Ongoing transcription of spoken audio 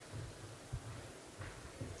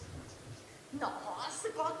Nossa,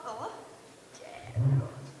 botou.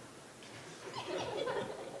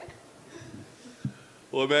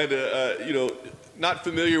 Well, Amanda, not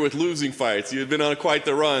familiar with losing fights. You had been on quite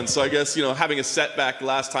the run, so I guess, having a setback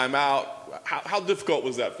last time out, how difficult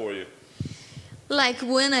was that for you? Like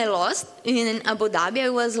when I lost in Abu Dhabi, I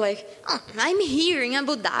was like, oh, I'm here in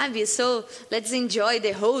Abu Dhabi, so let's enjoy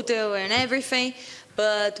the hotel and everything.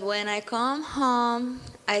 But when I come home,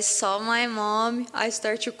 I saw my mom, I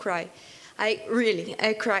start to cry. I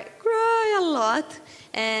cry a lot.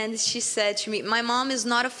 And she said to me, my mom is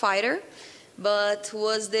not a fighter, but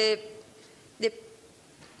was the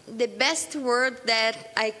best word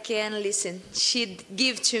that I can listen. She'd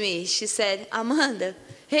give to me. She said, Amanda,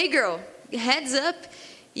 hey girl, heads up,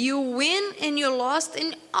 you win and you lost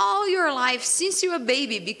in all your life since you were a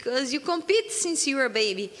baby, because you compete since you were a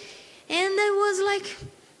baby. And I was like,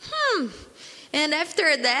 And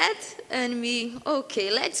after that,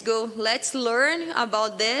 okay, let's go. Let's learn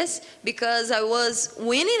about this, because I was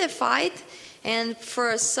winning the fight, and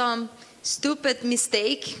for some stupid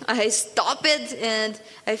mistake, I stopped it, and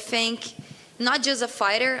I think not just a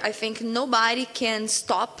fighter, I think nobody can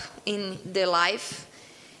stop in their life.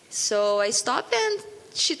 So I stopped, and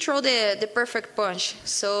she threw the perfect punch.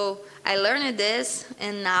 So I learned this,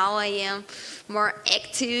 and now I am more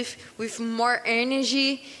active, with more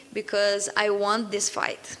energy, because I want this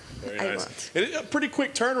fight. Very nice. And a pretty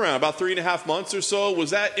quick turnaround, about 3.5 months or so. Was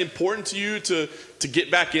that important to you to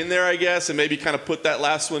get back in there, I guess, and maybe kind of put that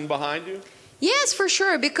last one behind you? Yes, for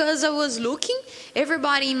sure, because I was looking.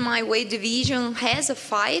 Everybody in my weight division has a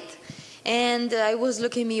fight. And I was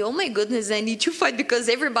looking at me, oh my goodness, I need to fight, because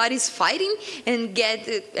everybody's fighting and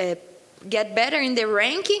get better in the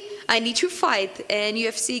ranking. I need to fight. And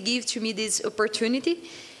UFC gave to me this opportunity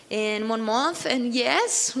in 1 month. And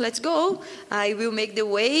yes, let's go. I will make the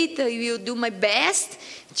weight. I will do my best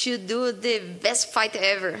to do the best fight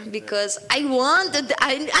ever, because I want,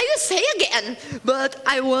 I will say again, but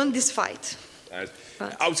I want this fight. Nice.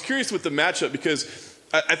 I was curious with the matchup, because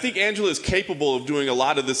I think Angela is capable of doing a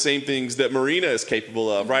lot of the same things that Marina is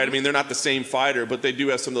capable of, right? I mean, they're not the same fighter, but they do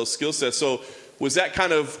have some of those skill sets. So was that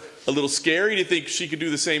kind of a little scary? Do you think she could do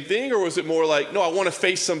the same thing? Or was it more like, no, I want to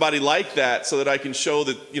face somebody like that so that I can show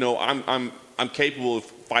that, I'm capable of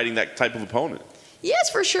fighting that type of opponent? Yes,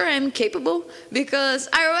 for sure I'm capable, because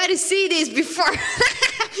I already see this before.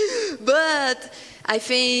 But I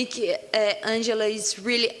think Angela is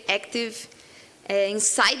really active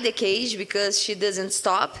inside the cage, because she doesn't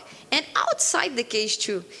stop, and outside the cage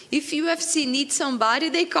too. If UFC needs somebody,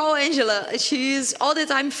 they call Angela. She is all the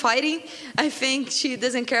time fighting. I think she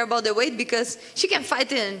doesn't care about the weight, because she can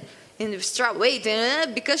fight in the straight weight,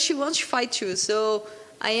 because she wants to fight too. So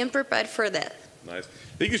I am prepared for that. Nice.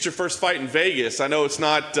 I think it's your first fight in Vegas. I know it's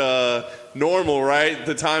not normal, right?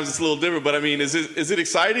 The times it's a little different, but I mean, is it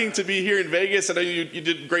exciting to be here in Vegas? I know you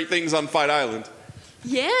did great things on Fight Island.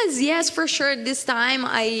 Yes, for sure. This time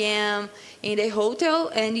I am in the hotel,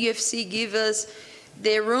 and UFC give us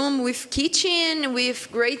the room with kitchen,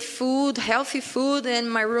 with great food, healthy food,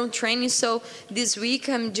 and my room training. So this week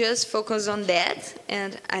I'm just focused on that,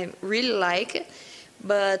 and I really like it.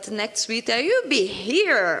 But next week I will be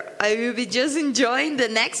here. I will be just enjoying the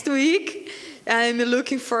next week. I'm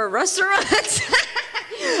looking for a restaurant.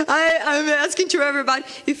 I'm asking to everybody,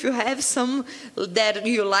 if you have some that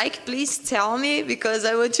you like, please tell me, because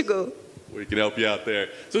I want to go. We can help you out there.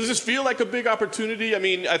 So does this feel like a big opportunity? I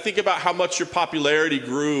mean, I think about how much your popularity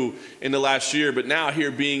grew in the last year, but now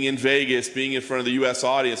here being in Vegas, being in front of the U.S.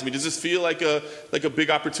 audience, I mean, does this feel like a big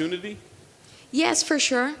opportunity? Yes, for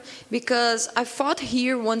sure, because I fought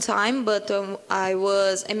here one time, but I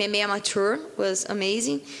was MMA amateur, was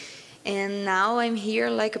amazing. And now I'm here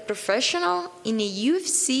like a professional in a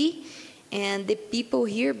UFC, and the people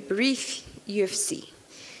here breathe UFC.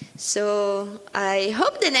 So I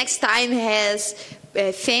hope the next time has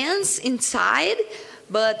fans inside,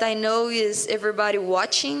 but I know is everybody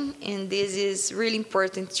watching, and this is really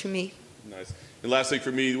important to me. Nice. And last thing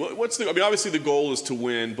for me, obviously the goal is to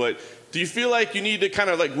win, but do you feel like you need to kind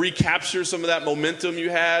of like recapture some of that momentum you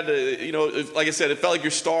had? Like I said, it felt like your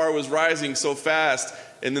star was rising so fast,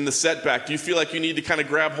 and then the setback. Do you feel like you need to kind of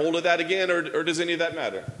grab hold of that again, or does any of that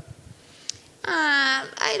matter?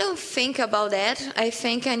 I don't think about that. I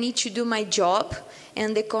think I need to do my job,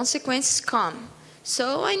 and the consequences come.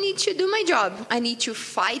 So I need to do my job. I need to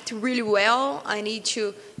fight really well. I need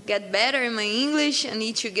to get better in my English. I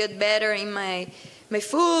need to get better in my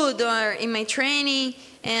food or in my training,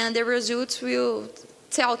 and the results will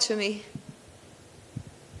tell to me.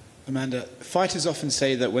 Amanda, fighters often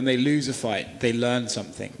say that when they lose a fight, they learn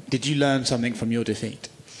something. Did you learn something from your defeat?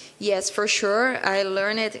 Yes, for sure. I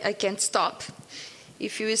learned it. I can't stop.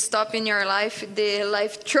 If you stop in your life, the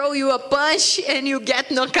life throw you a punch and you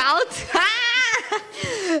get knocked out.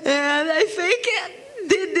 And I think it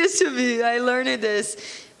did this to me. I learned this.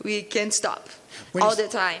 We can't stop all the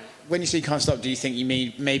time. When you say you can't stop, do you think you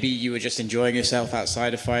mean maybe you were just enjoying yourself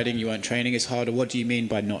outside of fighting, you weren't training as hard, or what do you mean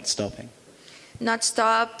by not stopping? Not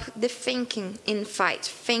stop the thinking in fight,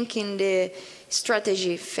 thinking the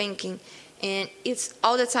strategy, thinking. And it's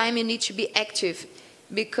all the time you need to be active,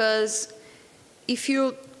 because if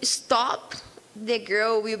you stop, the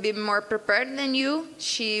girl will be more prepared than you.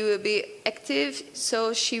 She will be active,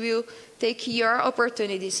 so she will take your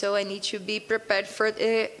opportunity. So I need to be prepared for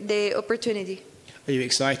the opportunity. Are you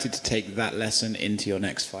excited to take that lesson into your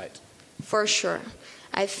next fight? For sure.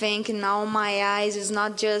 I think now my eyes is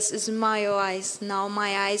not just smile eyes. Now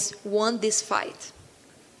my eyes want this fight.